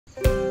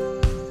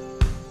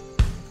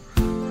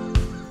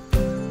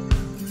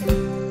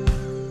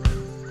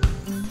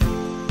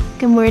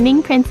Good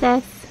morning,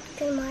 Princess.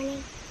 Good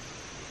morning.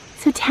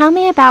 So tell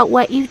me about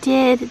what you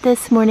did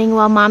this morning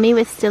while Mommy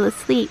was still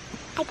asleep.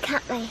 I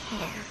cut my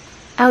hair.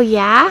 Oh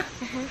yeah?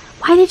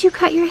 Why did you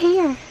cut your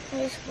hair? I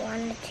just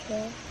wanted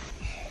to.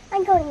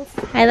 I'm going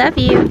to... I love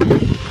you.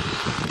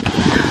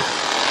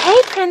 Hey,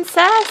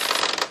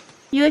 Princess.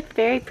 You look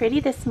very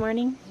pretty this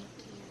morning.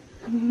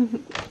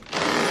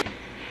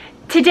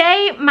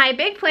 Today, my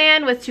big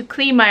plan was to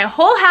clean my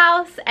whole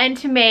house and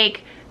to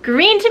make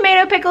green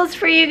tomato pickles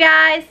for you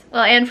guys,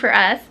 well, and for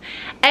us,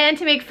 and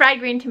to make fried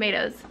green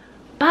tomatoes.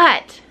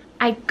 But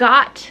I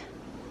got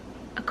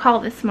a call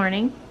this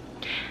morning,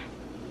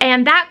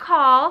 and that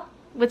call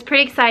was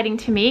pretty exciting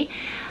to me.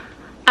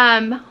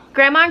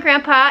 Grandma and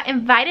Grandpa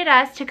invited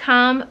us to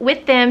come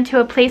with them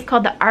to a place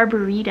called the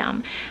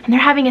Arboretum, and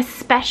they're having a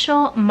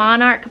special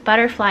Monarch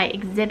Butterfly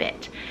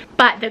exhibit.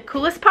 But the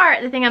coolest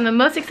part, the thing I'm the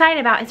most excited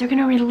about, is they're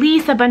gonna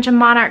release a bunch of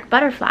Monarch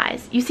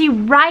Butterflies. You see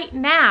right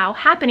now,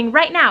 happening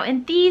right now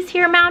in these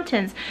here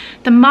mountains,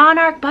 the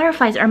Monarch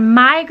Butterflies are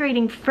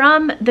migrating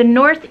from the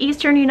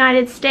northeastern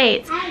United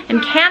States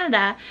and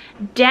Canada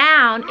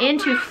down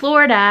into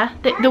Florida.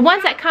 The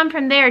ones that come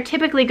from there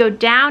typically go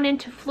down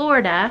into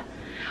Florida,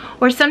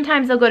 or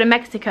sometimes they'll go to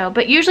Mexico,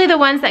 but usually the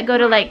ones that go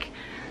to like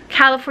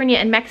California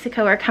and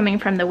Mexico are coming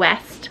from the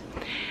west.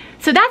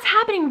 So that's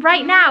happening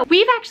right now.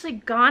 We've actually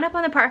gone up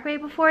on the parkway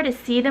before to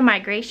see the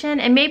migration,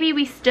 and maybe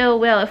we still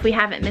will if we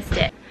haven't missed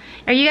it.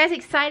 Are you guys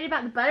excited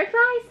about the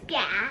butterflies?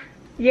 Yeah.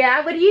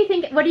 Yeah, what do you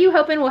think, what are you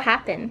hoping will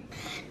happen?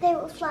 They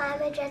will fly.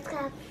 My dress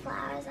got have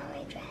flowers on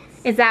my dress.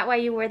 Is that why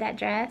you wore that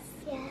dress?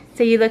 Yes.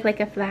 So you look like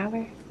a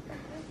flower?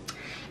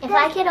 If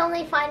I could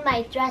only find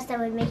my dress that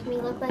would make me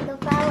look like a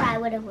flower, I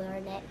would have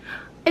worn it.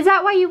 Is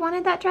that why you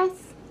wanted that dress?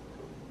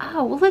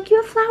 Oh, well look, you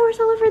have flowers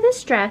all over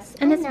this dress,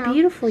 and it's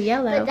beautiful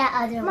yellow. But that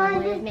other one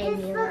would have made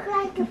me look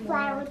like a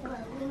flower.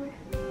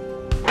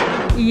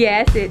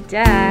 Yes, it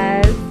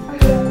does.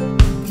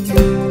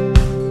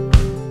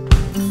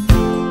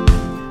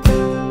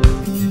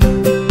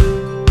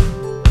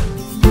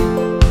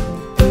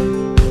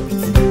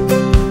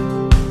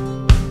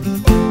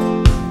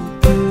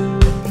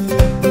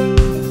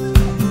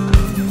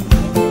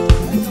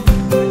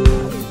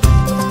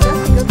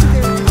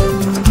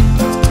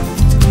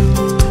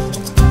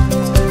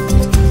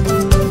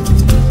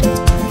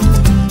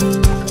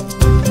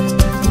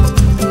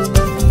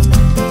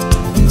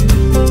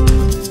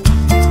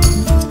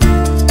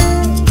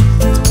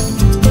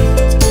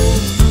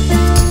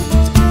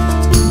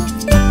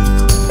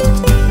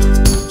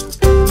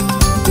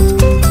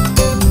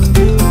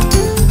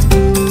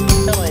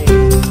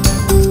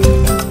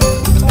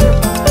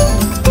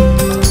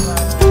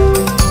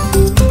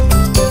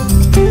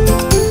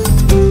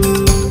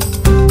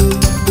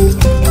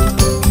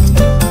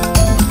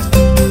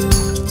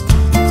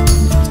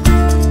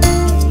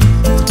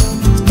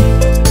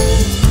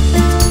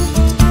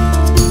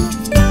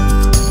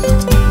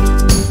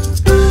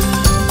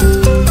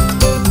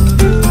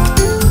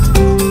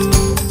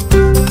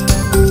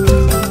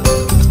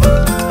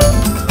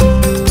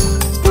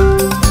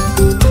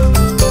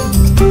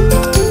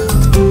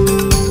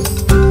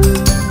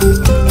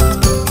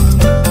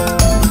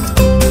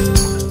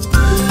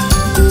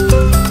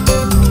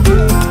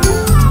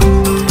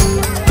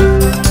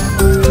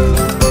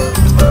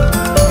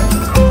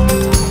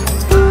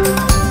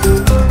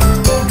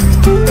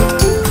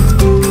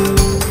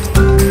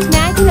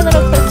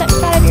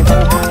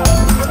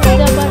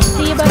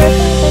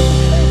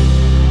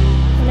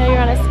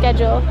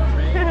 It'll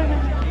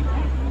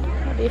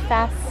be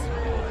fast.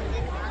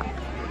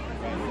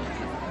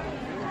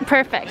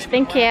 Perfect,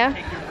 thank you. And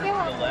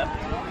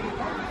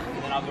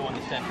then I'll go in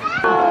the center.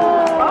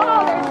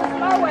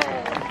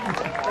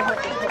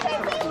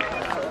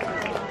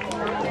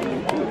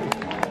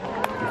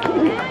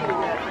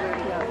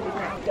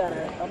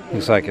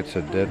 Looks like it's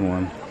a dead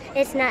one.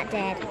 It's not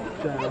dead.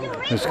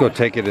 Let's go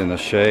take it in the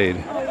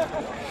shade.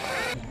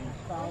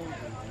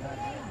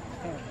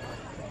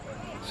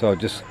 So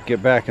just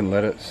get back and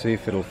let it see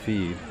if it'll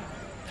feed.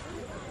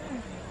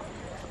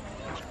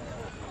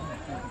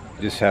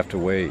 You just have to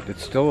wait.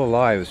 It's still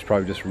alive. It's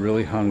probably just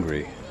really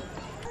hungry.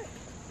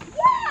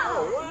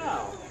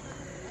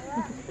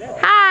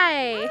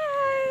 Hi!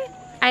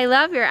 I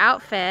love your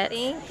outfit.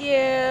 Thank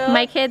you.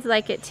 My kids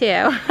like it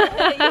too.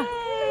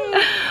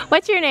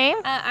 What's your name?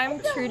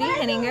 I'm Trudy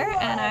Henninger,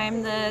 and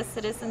I'm the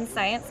Citizen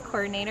Science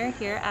Coordinator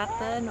here at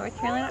the North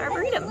Carolina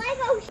Arboretum.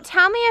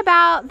 Tell me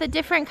about the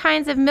different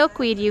kinds of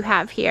milkweed you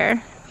have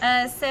here.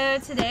 So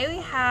today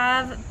we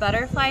have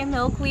butterfly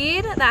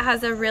milkweed that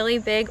has a really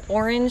big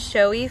orange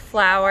showy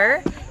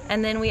flower,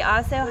 and then we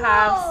also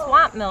have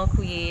swamp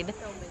milkweed,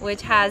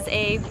 which has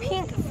a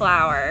pink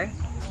flower,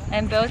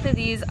 and both of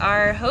these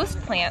are host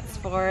plants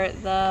for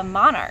the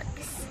monarchs.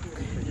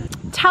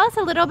 Tell us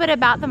a little bit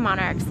about the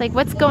monarchs, like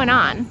what's going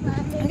on?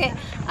 Okay,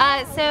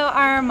 so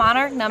our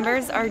monarch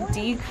numbers are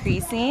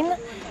decreasing,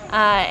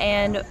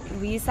 and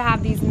we used to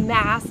have these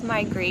mass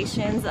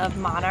migrations of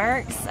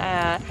monarchs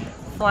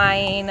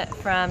flying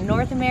from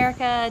North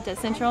America to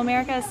Central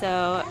America,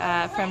 so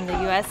from the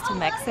US to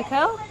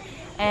Mexico.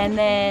 and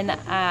then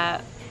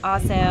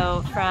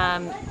also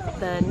from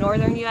the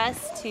northern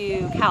US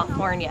to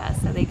California.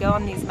 So they go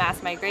on these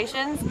mass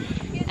migrations,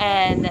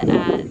 and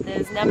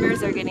those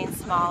numbers are getting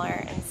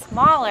smaller and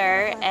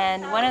smaller,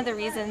 and one of the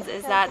reasons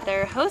is that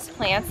their host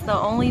plants, the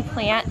only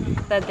plant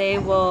that they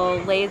will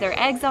lay their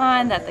eggs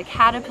on, that the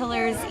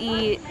caterpillars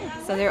eat,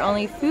 so their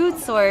only food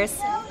source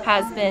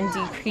has been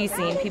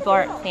decreasing. People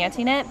aren't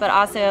planting it, but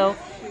also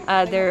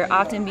they're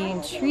often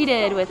being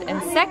treated with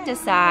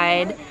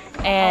insecticide,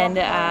 and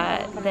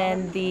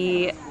then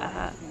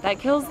that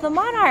kills the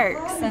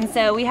monarchs. And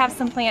so we have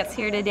some plants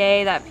here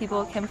today that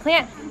people can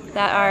plant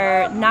that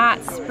are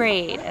not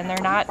sprayed and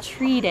they're not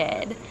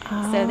treated,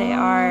 so they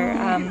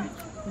are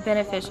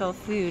beneficial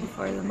food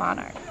for the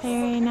monarchs.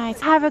 Very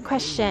nice. I have a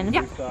question.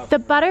 Yeah. The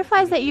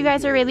butterflies that you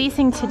guys are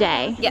releasing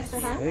today, Yes.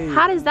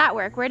 how does that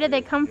work? Where did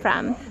they come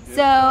from?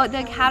 So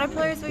the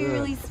caterpillars we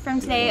released from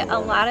today, a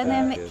lot of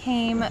them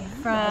came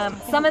from,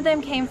 some of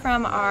them came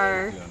from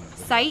our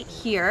site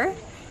here,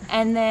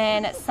 and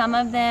then some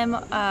of them,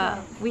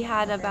 we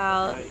had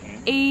about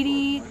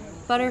 80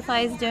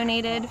 butterflies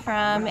donated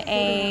from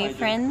a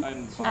friend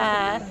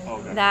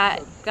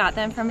that got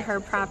them from her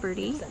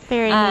property.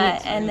 Very neat.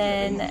 And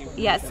then,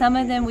 yeah, some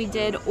of them we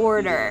did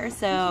order.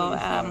 So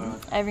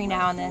every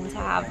now and then to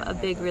have a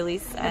big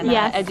release and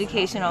Yes.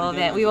 educational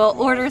event, we will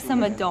order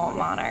some adult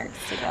monarchs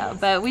to go.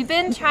 But we've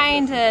been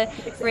trying to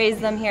raise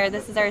them here.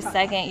 This is our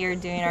second year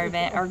doing our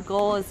event. Our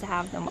goal is to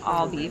have them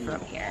all be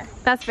from here.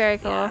 That's very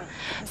cool. Yeah.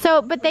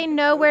 So, but they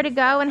know where to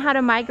go and how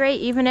to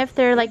migrate, even if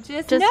they're like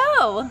Just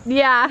know.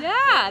 Yeah.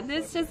 Yeah,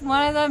 this is just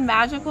one of the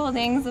magical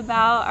things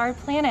about our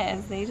planet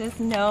is they just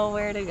know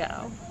where to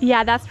go.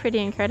 Yeah, that's pretty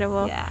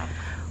incredible. Yeah.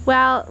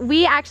 Well,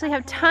 we actually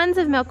have tons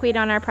of milkweed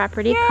on our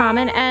property,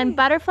 common, and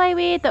butterfly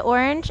weed, the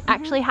orange,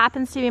 actually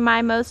happens to be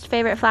my most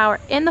favorite flower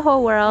in the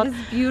whole world.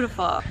 It's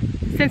beautiful.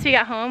 Since we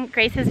got home,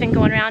 Grace has been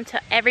going around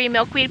to every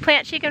milkweed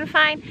plant she can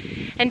find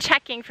and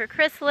checking for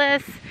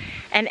chrysalis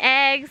and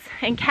eggs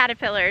and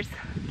caterpillars.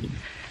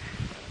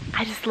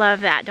 I just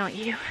love that, don't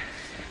you?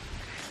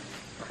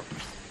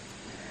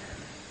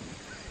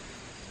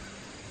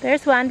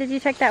 There's one. Did you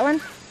check that one?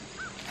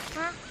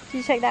 Huh? Did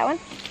you check that one?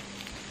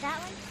 That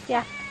one?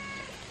 Yeah.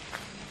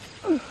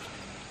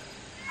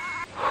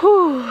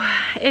 Whew,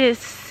 it is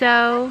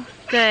so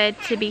good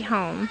to be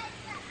home.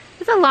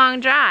 It's a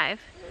long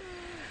drive.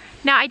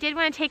 Now I did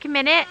want to take a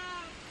minute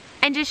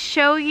and just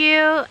show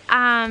you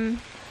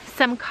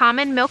some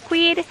common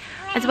milkweed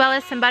as well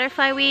as some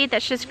butterfly weed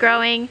that's just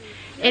growing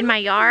in my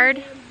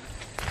yard.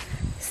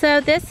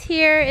 So this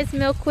here is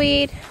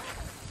milkweed.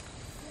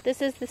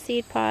 This is the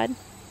seed pod.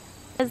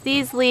 As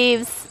these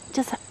leaves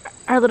just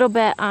are a little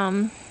bit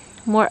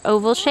more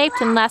oval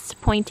shaped and less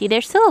pointy.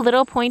 They're still a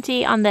little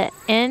pointy on the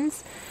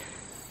ends,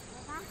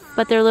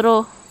 but they're a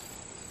little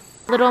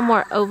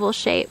more oval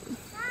shape.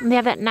 And they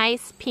have that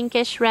nice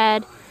pinkish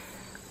red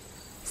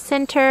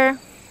center.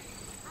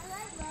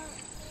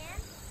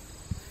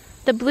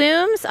 The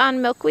blooms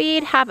on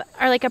milkweed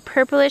are like a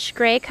purplish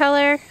gray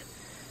color.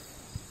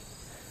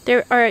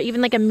 Or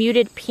even like a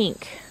muted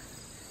pink.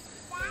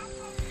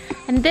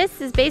 And this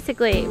is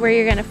basically where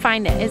you're gonna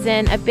find it, is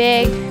in a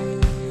big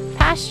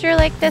pasture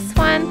like this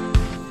one,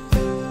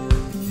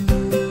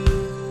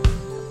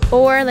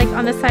 or like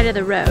on the side of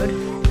the road.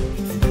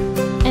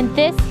 And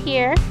this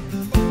here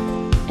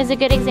is a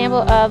good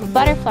example of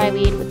butterfly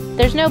weed.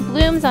 There's no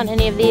blooms on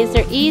any of these.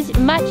 They're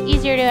much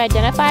easier to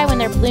identify when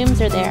their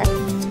blooms are there.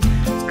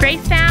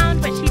 Grace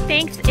found what she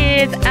thinks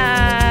is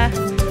a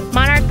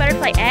monarch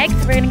butterfly egg,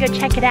 so we're gonna go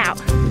check it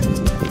out.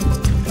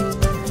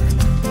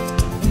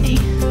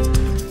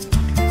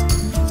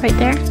 Right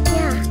there?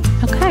 Yeah.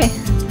 Okay.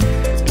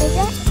 Is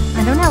it?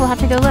 I don't know, we'll have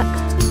to go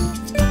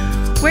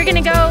look. We're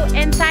gonna go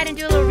inside and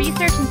do a little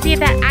research and see if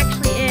that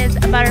actually is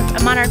a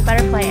monarch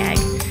butterfly egg.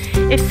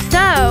 If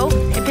so,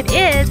 if it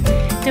is,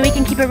 then we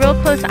can keep a real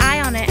close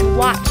eye on it and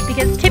watch,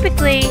 because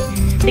typically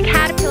the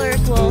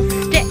caterpillars will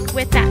stick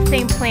with that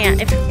same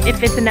plant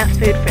if it's enough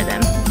food for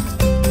them.